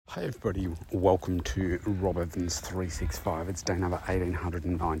Hi everybody, welcome to Rob Evans 365. It's day number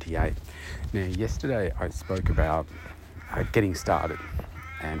 1898. Now yesterday I spoke about getting started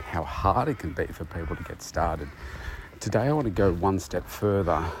and how hard it can be for people to get started. Today I want to go one step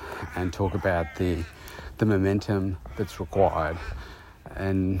further and talk about the momentum that's required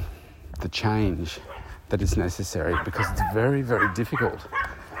and the change that is necessary, because it's very, very difficult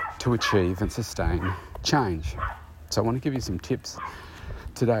to achieve and sustain change. So I want to give you some tips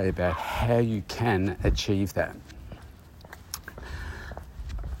today about how you can achieve that.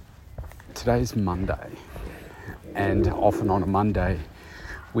 Today's Monday, and often on a Monday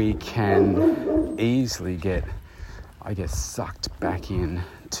we can easily get, sucked back in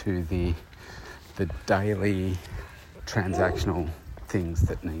to the daily transactional things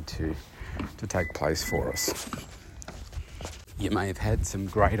that need to take place for us. You may have had some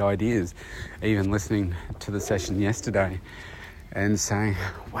great ideas, even listening to the session yesterday and saying,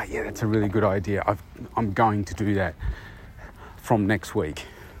 well, yeah, that's a really good idea. I'm going to do that from next week.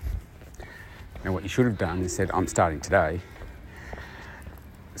 Now, what you should have done is said, I'm starting today.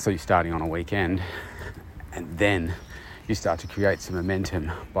 So you're starting on a weekend, and then you start to create some momentum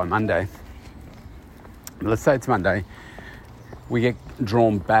by Monday. Let's say it's Monday. We get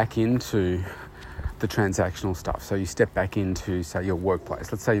drawn back into the transactional stuff. So you step back into, say, your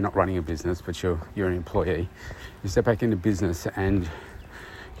workplace. Let's say you're not running a business, but you're an employee. You step back into business and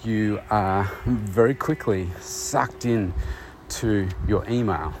you are very quickly sucked in to your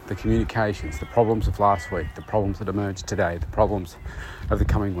email, the communications, the problems of last week, the problems that emerged today, the problems of the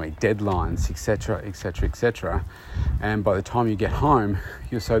coming week, deadlines, etc., etc., etc. And by the time you get home,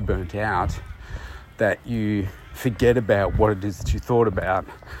 you're so burnt out that you forget about what it is that you thought about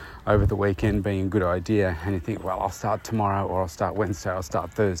over the weekend being a good idea, and you think, well, I'll start tomorrow, or I'll start Wednesday, I'll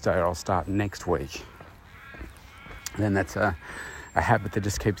start Thursday, or I'll start next week. And then that's a habit that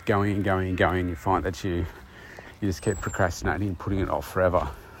just keeps going and going and going. You find that you just keep procrastinating and putting it off forever.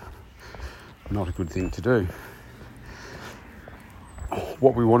 Not a good thing to do.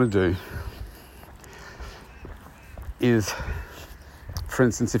 What we want to do is, for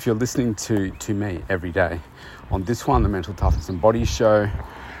instance, if you're listening to me every day on this one, the Mental Toughness and Body Show,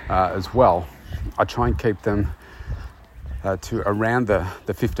 as well, I try and keep them to around the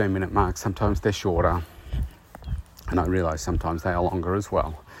 15-minute mark. Sometimes they're shorter, and I realise sometimes they are longer as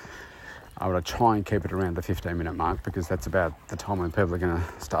well. But I try and keep it around the 15-minute mark, because that's about the time when people are going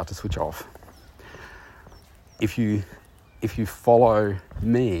to start to switch off. If you follow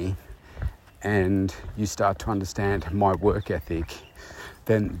me and you start to understand my work ethic,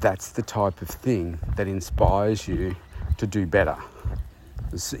 then that's the type of thing that inspires you to do better.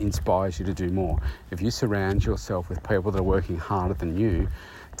 Inspires you to do more. If you surround yourself with people that are working harder than you,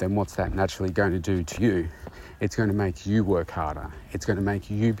 then what's that naturally going to do to you? It's going to make you work harder. It's going to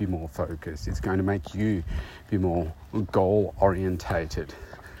make you be more focused. It's going to make you be more goal orientated.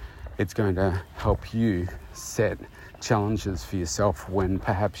 It's going to help you set challenges for yourself when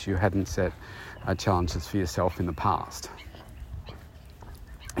perhaps you hadn't set challenges for yourself in the past.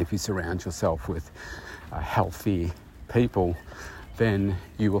 If you surround yourself with healthy people, then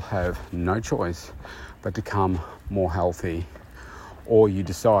you will have no choice but to become more healthy, or you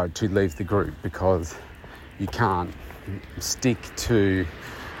decide to leave the group because you can't stick to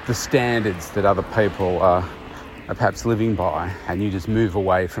the standards that other people are perhaps living by, and you just move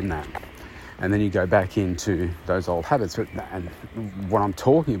away from that. And then you go back into those old habits. And what I'm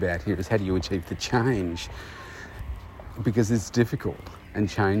talking about here is, how do you achieve the change? Because it's difficult, and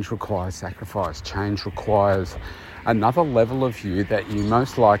change requires sacrifice. Change requires another level of you that you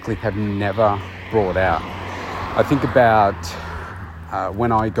most likely have never brought out. I think about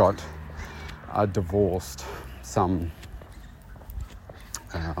when I got divorced some,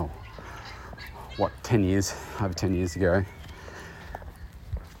 over 10 years ago.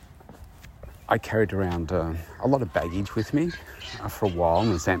 I carried around a lot of baggage with me for a while,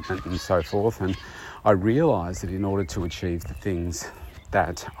 resentment and so forth, and I realised that in order to achieve the things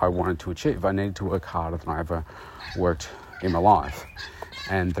that I wanted to achieve, I needed to work harder than I ever worked in my life.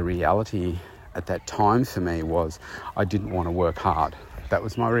 And the reality at that time for me was, I didn't want to work hard. That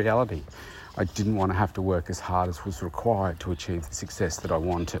was my reality. I didn't want to have to work as hard as was required to achieve the success that I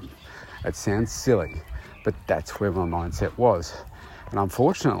wanted. It sounds silly, but that's where my mindset was. And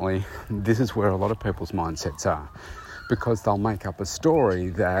unfortunately, this is where a lot of people's mindsets are, because they'll make up a story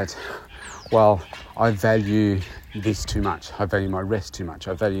that, well, I value this too much. I value my rest too much.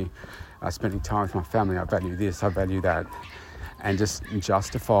 I value spending time with my family. I value this. I value that. And just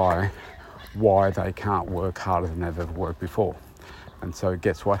justify why they can't work harder than they've ever worked before. And so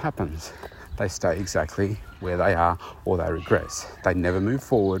guess what happens? they stay exactly where they are, or they regress. They never move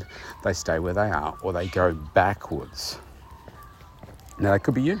forward, they stay where they are, or they go backwards. Now, that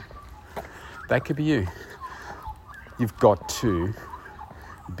could be you. That could be you. You've got to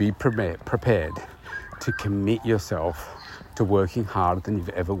be prepared to commit yourself to working harder than you've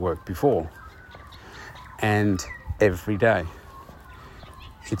ever worked before. And every day.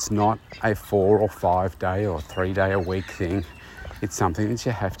 It's not a 4 or 5 day or 3 day a week thing. It's something that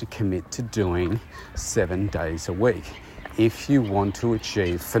you have to commit to doing 7 days a week if you want to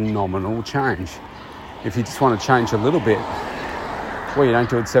achieve phenomenal change. If you just want to change a little bit, well, you don't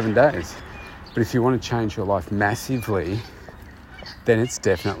do it 7 days. But if you want to change your life massively, then it's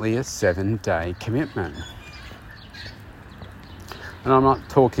definitely a 7-day commitment. And I'm not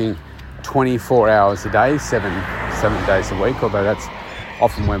talking 24 hours a day, seven days a week, although that's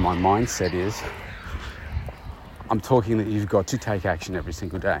often where my mindset is. I'm talking that you've got to take action every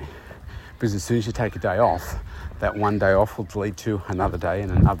single day. Because as soon as you take a day off, that one day off will lead to another day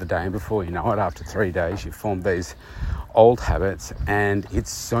and another day. And before you know it, after 3 days, you've formed these old habits, and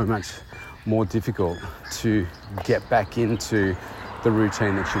it's so much more difficult to get back into the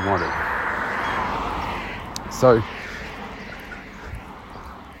routine that you wanted. So,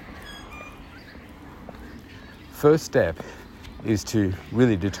 first step is to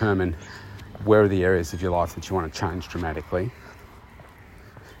really determine where are the areas of your life that you want to change dramatically,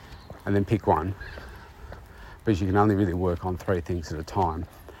 and then pick one, because you can only really work on 3 things at a time,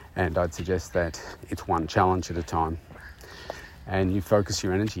 and I'd suggest that it's one challenge at a time, and you focus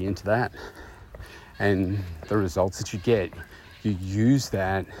your energy into that, and the results that you get, you use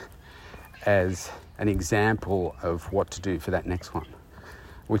that as an example of what to do for that next one.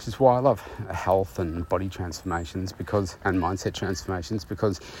 Which is why I love health and body transformations and mindset transformations,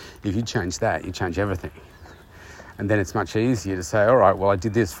 because if you change that, you change everything. And then it's much easier to say, all right, well, I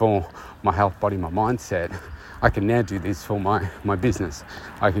did this for my health, body, my mindset. I can now do this for my business.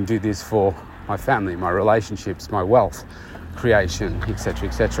 I can do this for my family, my relationships, my wealth creation, etc.,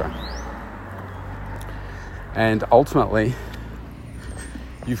 etc. And ultimately,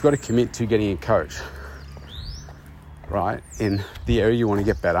 you've got to commit to getting a coach. Right, in the area you want to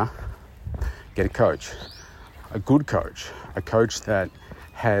get better, get a coach, a good coach, a coach that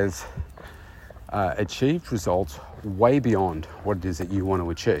has achieved results way beyond what it is that you want to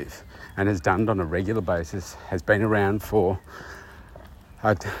achieve, and has done it on a regular basis, has been around for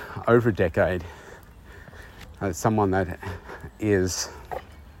over a decade, someone that is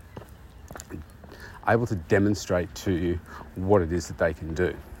able to demonstrate to you what it is that they can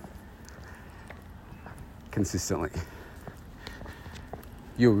do consistently.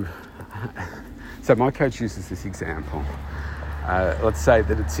 So my coach uses this example. Let's say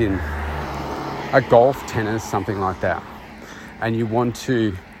that it's in a golf, tennis, something like that, and you want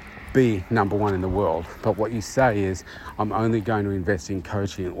to be number one in the world. But what you say is, I'm only going to invest in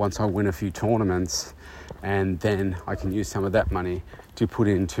coaching once I win a few tournaments, and then I can use some of that money to put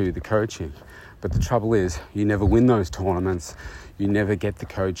into the coaching. But the trouble is, you never win those tournaments, you never get the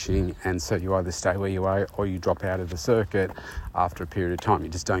coaching, and so you either stay where you are or you drop out of the circuit after a period of time. You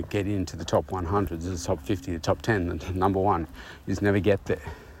just don't get into the top 100, the top 50, the top 10, the number one. You just never get there.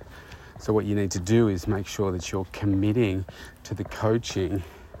 So what you need to do is make sure that you're committing to the coaching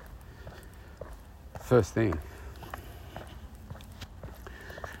first thing.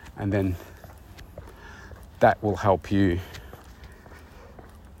 And then that will help you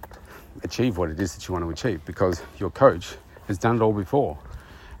achieve what it is that you want to achieve, because your coach has done it all before,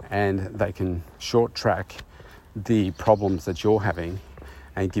 and they can short track the problems that you're having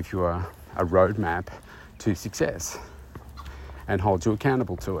and give you a roadmap to success and hold you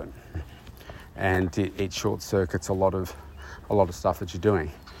accountable to it. And it short circuits a lot of stuff that you're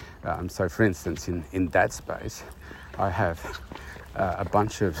doing. So for instance, in that space, I have a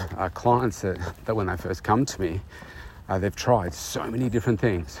bunch of clients that when they first come to me, they've tried so many different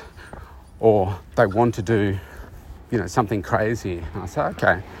things, or they want to do, something crazy. And I say,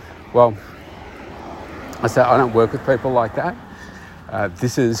 okay, well, I don't work with people like that.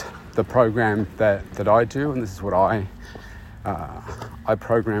 This is the program that I do, and this is what I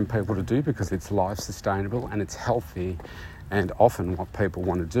program people to do, because it's life sustainable and it's healthy. And often what people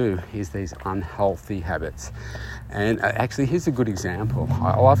want to do is these unhealthy habits. And actually, here's a good example.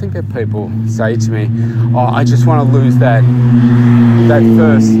 I often get people say to me, I just want to lose that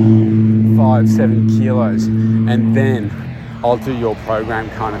first 5-7 kilos, and then I'll do your program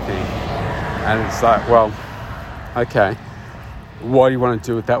kind of thing. And it's like, well, okay, why do you want to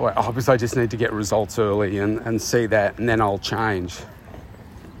do it that way? Because I just need to get results early and see that, and then I'll change.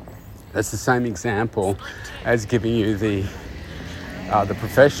 That's the same example as giving you the the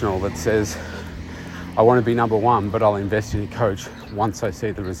professional that says, I want to be number one, but I'll invest in a coach once I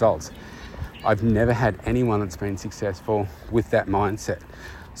see the results. I've never had anyone that's been successful with that mindset.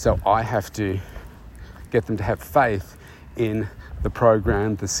 So I have to get them to have faith in the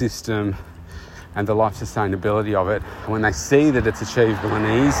program, the system, and the life sustainability of it. When they see that it's achievable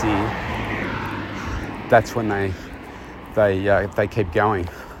and easy, that's when they keep going.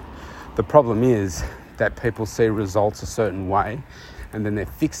 The problem is that people see results a certain way, and then they're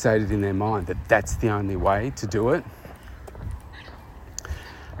fixated in their mind that that's the only way to do it.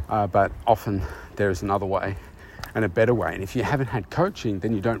 But often there is another way and a better way. And if you haven't had coaching,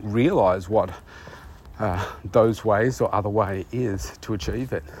 then you don't realise what those ways or other way is to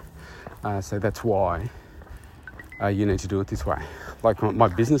achieve it. So that's why you need to do it this way. Like my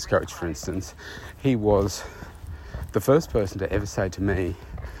business coach, for instance, he was the first person to ever say to me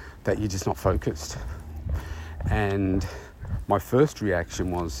that you're just not focused. And my first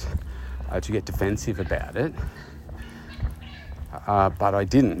reaction was to get defensive about it. But I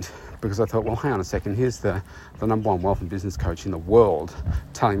didn't, because I thought, well, hang on a second, here's the number one wealth and business coach in the world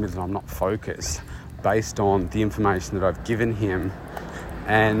telling me that I'm not focused based on the information that I've given him.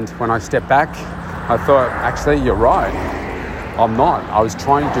 And when I stepped back, I thought, actually, you're right. I'm not. I was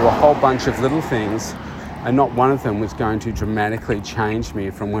trying to do a whole bunch of little things, and not one of them was going to dramatically change me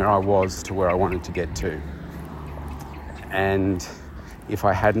from where I was to where I wanted to get to. And if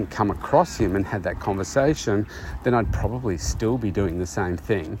I hadn't come across him and had that conversation, then I'd probably still be doing the same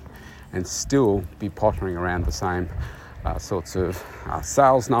thing and still be pottering around the same sorts of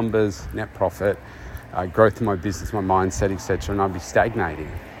sales numbers, net profit, growth in my business, my mindset, etc. And I'd be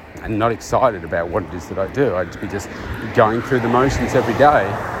stagnating and not excited about what it is that I do. I'd be just going through the motions every day,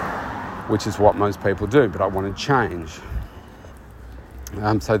 which is what most people do, but I want to change.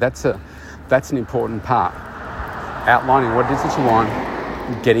 So that's an important part. Outlining what it is that you want,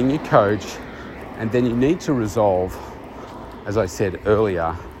 getting your coach, and then you need to resolve, as I said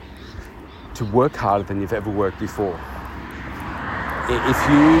earlier, to work harder than you've ever worked before. If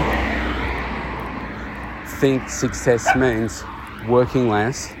you think success means working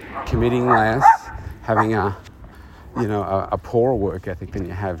less, committing less, having a poorer work ethic than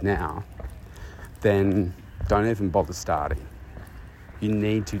you have now, then don't even bother starting. You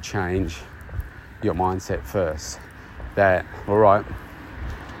need to change your mindset first. That, all right,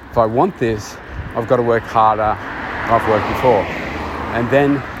 if I want this, I've got to work harder than I've worked before. And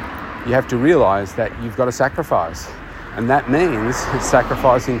then you have to realise that you've got to sacrifice. And that means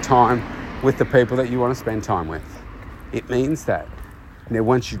sacrificing time with the people that you want to spend time with. It means that. Now,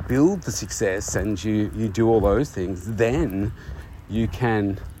 once you build the success and you do all those things, then you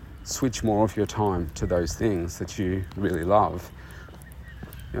can switch more of your time to those things that you really love.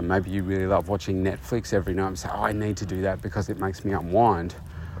 Maybe you really love watching Netflix every night and say, I need to do that because it makes me unwind.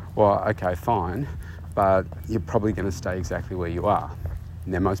 Well, okay, fine, but you're probably going to stay exactly where you are.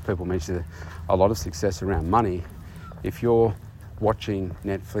 Now, most people measure a lot of success around money. If you're watching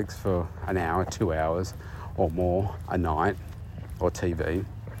Netflix for an hour, 2 hours or more a night, or TV,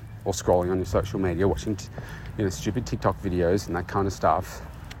 or scrolling on your social media, watching stupid TikTok videos and that kind of stuff,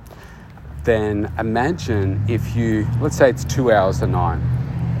 then imagine if you, let's say it's 2 hours a night,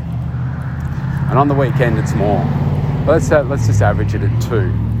 and on the weekend it's more. Let's just average it at 2.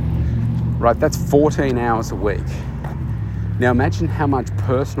 Right, that's 14 hours a week. Now imagine how much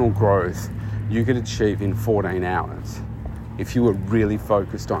personal growth you could achieve in 14 hours if you were really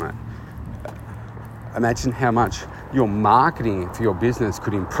focused on it. Imagine how much your marketing for your business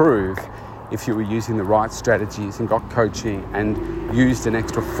could improve if you were using the right strategies and got coaching and used an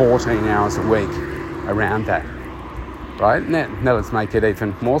extra 14 hours a week around that. Right? Now let's make it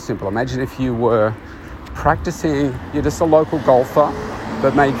even more simple. Imagine if you were practicing, you're just a local golfer,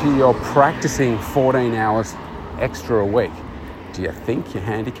 but maybe you're practicing 14 hours extra a week. Do you think your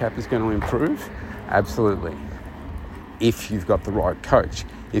handicap is going to improve? Absolutely. If you've got the right coach.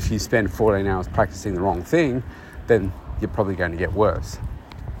 If you spend 14 hours practicing the wrong thing, then you're probably going to get worse.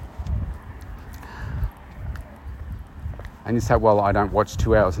 And you say, well, I don't watch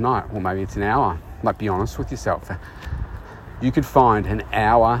 2 hours a night. Well, maybe it's an hour. Like, be honest with yourself. You could find an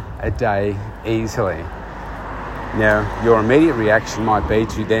hour a day easily. Now, your immediate reaction might be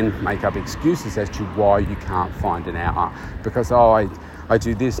to then make up excuses as to why you can't find an hour. Because, I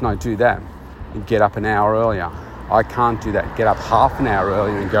do this and I do that. And get up an hour earlier. I can't do that. Get up half an hour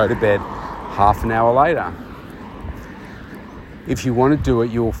earlier and go to bed half an hour later. If you want to do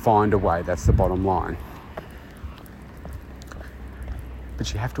it, you will find a way. That's the bottom line.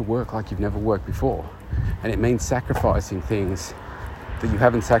 But you have to work like you've never worked before. And it means sacrificing things that you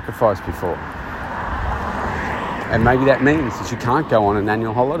haven't sacrificed before. And maybe that means that you can't go on an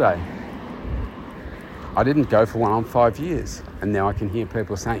annual holiday. I didn't go for one on 5 years. And now I can hear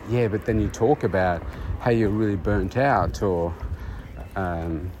people saying, yeah, but then you talk about how you're really burnt out, or,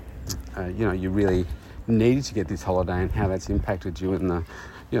 you really needed to get this holiday and how that's impacted you in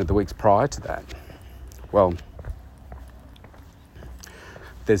the weeks prior to that. Well,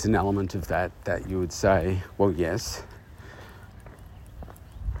 there's an element of that you would say, well, yes.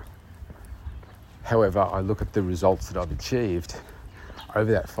 However, I look at the results that I've achieved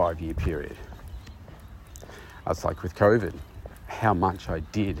over that 5-year period. It's like with COVID, how much I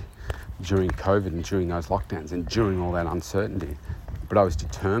did during COVID and during those lockdowns and during all that uncertainty. But I was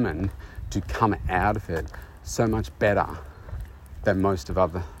determined to come out of it so much better than most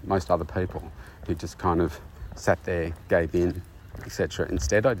other people who just kind of sat there, gave in, etc.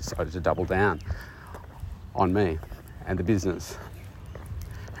 Instead, I decided to double down on me and the business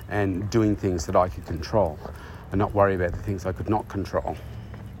and doing things that I could control and not worry about the things I could not control.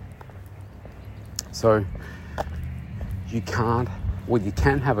 So you can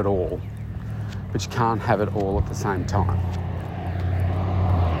have it all, but you can't have it all at the same time.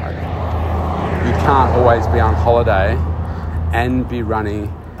 You can't always be on holiday and be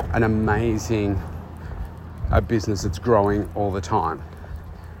running an amazing business that's growing all the time.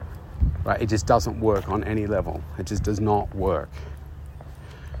 Right? It just doesn't work on any level. It just does not work.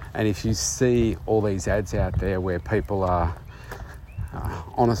 And if you see all these ads out there where people are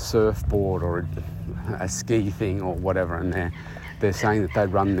on a surfboard or a ski thing or whatever, and they're saying that they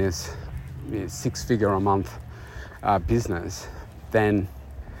run this 6-figure a month business, then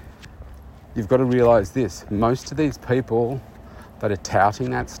you've got to realize this: most of these people that are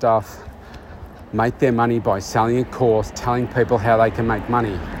touting that stuff make their money by selling a course, telling people how they can make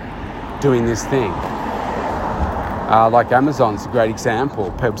money doing this thing. Like Amazon's a great example.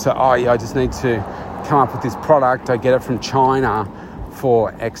 People say, oh yeah, I just need to come up with this product. I get it from China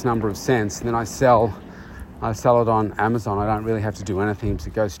for X number of cents, and then I sell it on Amazon. I don't really have to do anything to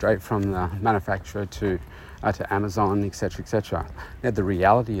go straight from the manufacturer to Amazon, etc., etc. Now, the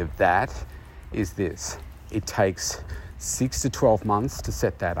reality of that is this: it takes 6 to 12 months to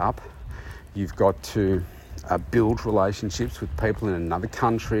set that up. You've got to build relationships with people in another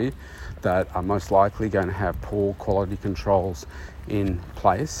country that are most likely going to have poor quality controls in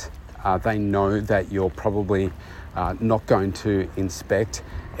place. They know that you're probably not going to inspect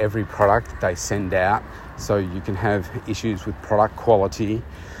every product that they send out, so you can have issues with product quality.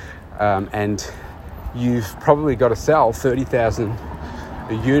 And you've probably got to sell 30,000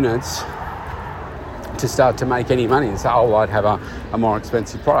 units to start to make any money and say, oh, well, I'd have a more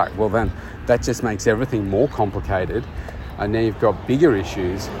expensive product. Well, then that just makes everything more complicated. And now you've got bigger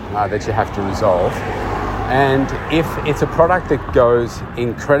issues that you have to resolve. And if it's a product that goes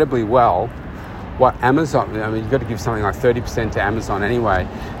incredibly well, what Amazon, you've got to give something like 30% to Amazon anyway.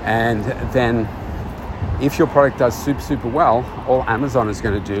 And then if your product does super well, all Amazon is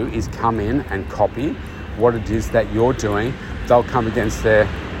going to do is come in and copy what it is that you're doing. They'll come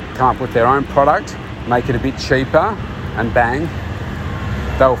up with their own product, make it a bit cheaper, and bang,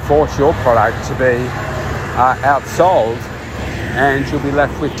 they'll force your product to be outsold, and you'll be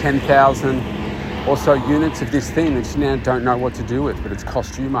left with 10,000 or so units of this thing that you now don't know what to do with, but it's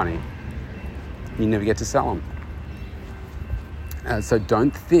cost you money. You never get to sell them. So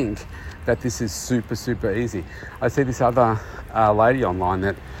don't think that this is super easy. I see this other lady online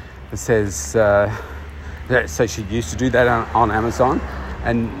that says, so she used to do that on Amazon,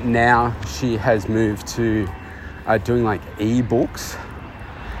 and now she has moved to doing like ebooks,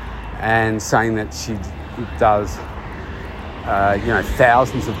 and saying that she does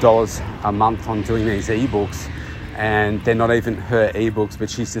thousands of dollars a month on doing these ebooks, and they're not even her ebooks, but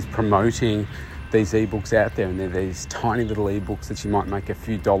she's just promoting these ebooks out there, and they're these tiny little ebooks that you might make a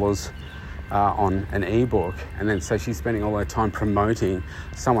few dollars on an ebook, and then so she's spending all her time promoting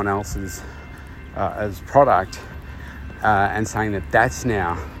someone else's as product and saying that that's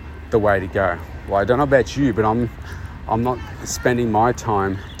now the way to go. Well, I don't know about you, but I'm not spending my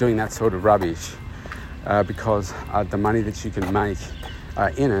time doing that sort of rubbish because the money that you can make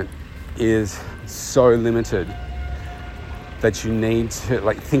in it is so limited that you need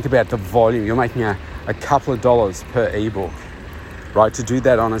to think about the volume. You're making a couple of dollars per ebook, right? To do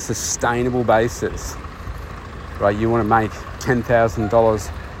that on a sustainable basis, right? You want to make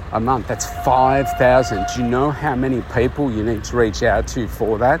 $10,000 a month. That's 5,000. Do you know how many people you need to reach out to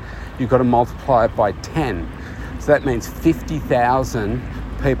for that? You've got to multiply it by 10. So that means 50,000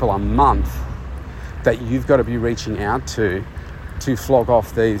 people a month that you've got to be reaching out to flog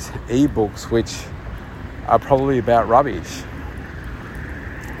off these ebooks, which are probably about rubbish.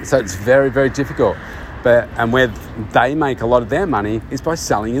 So it's very difficult. And where they make a lot of their money is by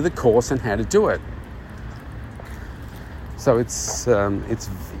selling you the course and how to do it. So it's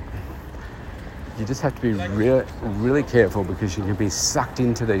you just have to be really, really careful, because you can be sucked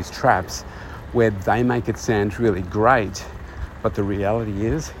into these traps where they make it sound really great, but the reality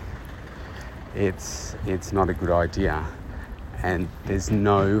is it's not a good idea, and there's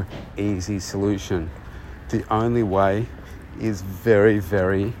no easy solution. The only way is very,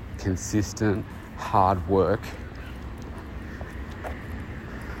 very consistent hard work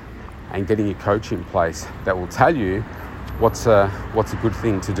and getting a coach in place that will tell you what's a good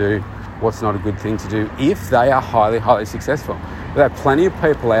thing to do, what's not a good thing to do, if they are highly, highly successful. There are plenty of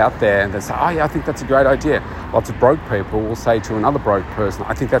people out there that say, oh yeah, I think that's a great idea. Lots of broke people will say to another broke person,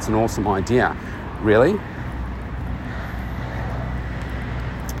 I think that's an awesome idea. Really?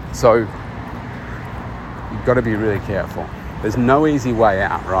 So you've got to be really careful. There's no easy way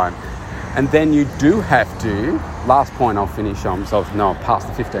out, right? And then you do have to, last point I'll finish on, so I'm past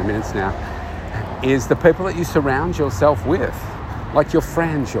the 15 minutes now, is the people that you surround yourself with, like your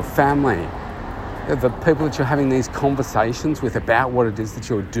friends, your family, the people that you're having these conversations with about what it is that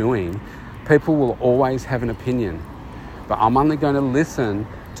you're doing. People will always have an opinion, but I'm only going to listen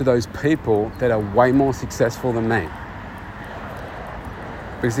to those people that are way more successful than me.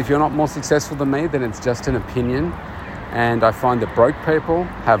 Because if you're not more successful than me, then it's just an opinion. And I find that broke people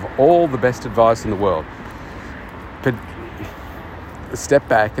have all the best advice in the world. But step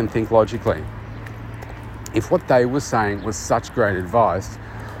back and think logically. If what they were saying was such great advice,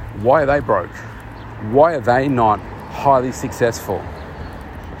 why are they broke? Why are they not highly successful?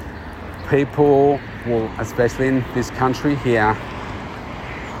 People will, especially in this country here,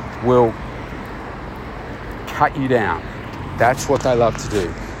 will cut you down. That's what they love to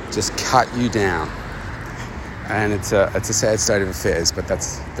do. Just cut you down. And it's a sad state of affairs, but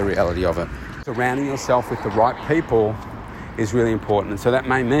that's the reality of it. Surrounding yourself with the right people is really important. And so that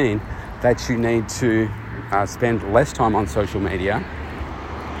may mean that you need to spend less time on social media.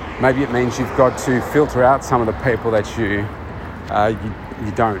 Maybe it means you've got to filter out some of the people that you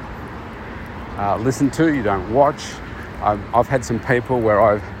don't listen to, you don't watch. I've had some people where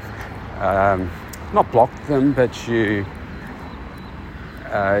I've not blocked them, but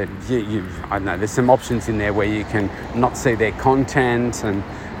I don't know, there's some options in there where you can not see their content and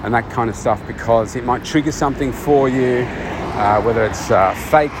that kind of stuff, because it might trigger something for you, whether it's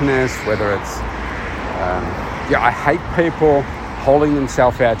fakeness, whether it's... I hate people holding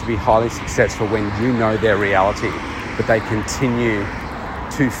themselves out to be highly successful when you know their reality, but they continue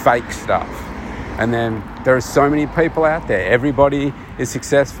to fake stuff. And then there are so many people out there. Everybody is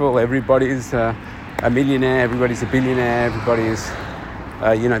successful, everybody's a millionaire, everybody's a billionaire, everybody's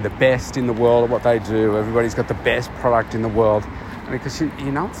the best in the world at what they do. Everybody's got the best product in the world. And because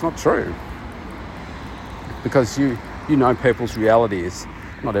you know it's not true. Because you know people's realities,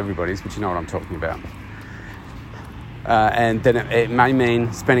 not everybody's, but you know what I'm talking about. And then it may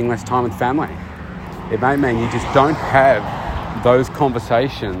mean spending less time with family. It may mean you just don't have those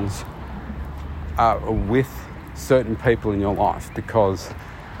conversations with certain people in your life, because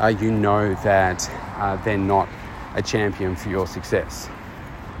you know that they're not a champion for your success.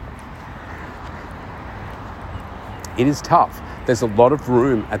 It is tough. There's a lot of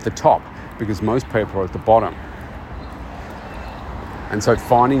room at the top because most people are at the bottom. And so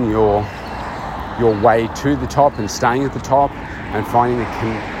finding your way to the top and staying at the top and finding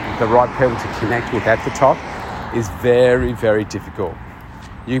the right people to connect with at the top is very, very difficult.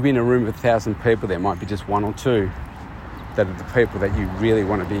 You can be in a room with 1,000 people, there might be just one or two that are the people that you really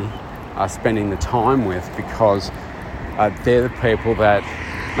want to be spending the time with, because they're the people that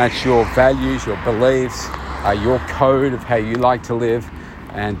match your values, your beliefs, your code of how you like to live,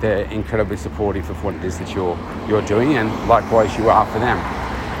 and they're incredibly supportive of what it is that you're doing, and likewise you are for them.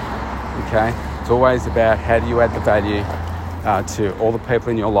 Okay? It's always about how do you add the value to all the people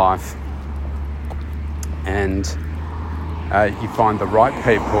in your life, and you find the right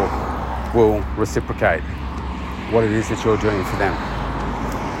people will reciprocate what it is that you're doing for them.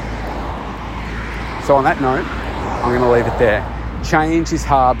 So on that note, I'm going to leave it there. Change is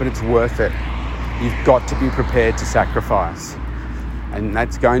hard, but it's worth it. You've got to be prepared to sacrifice. And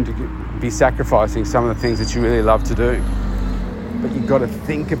that's going to be sacrificing some of the things that you really love to do. But you've got to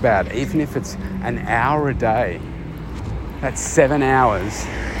think about it. Even if it's an hour a day, that's 7 hours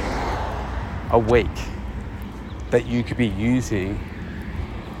a week that you could be using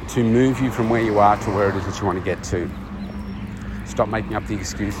to move you from where you are to where it is that you want to get to. Stop making up the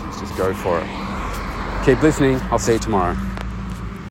excuses. Just go for it. Keep listening. I'll see you tomorrow.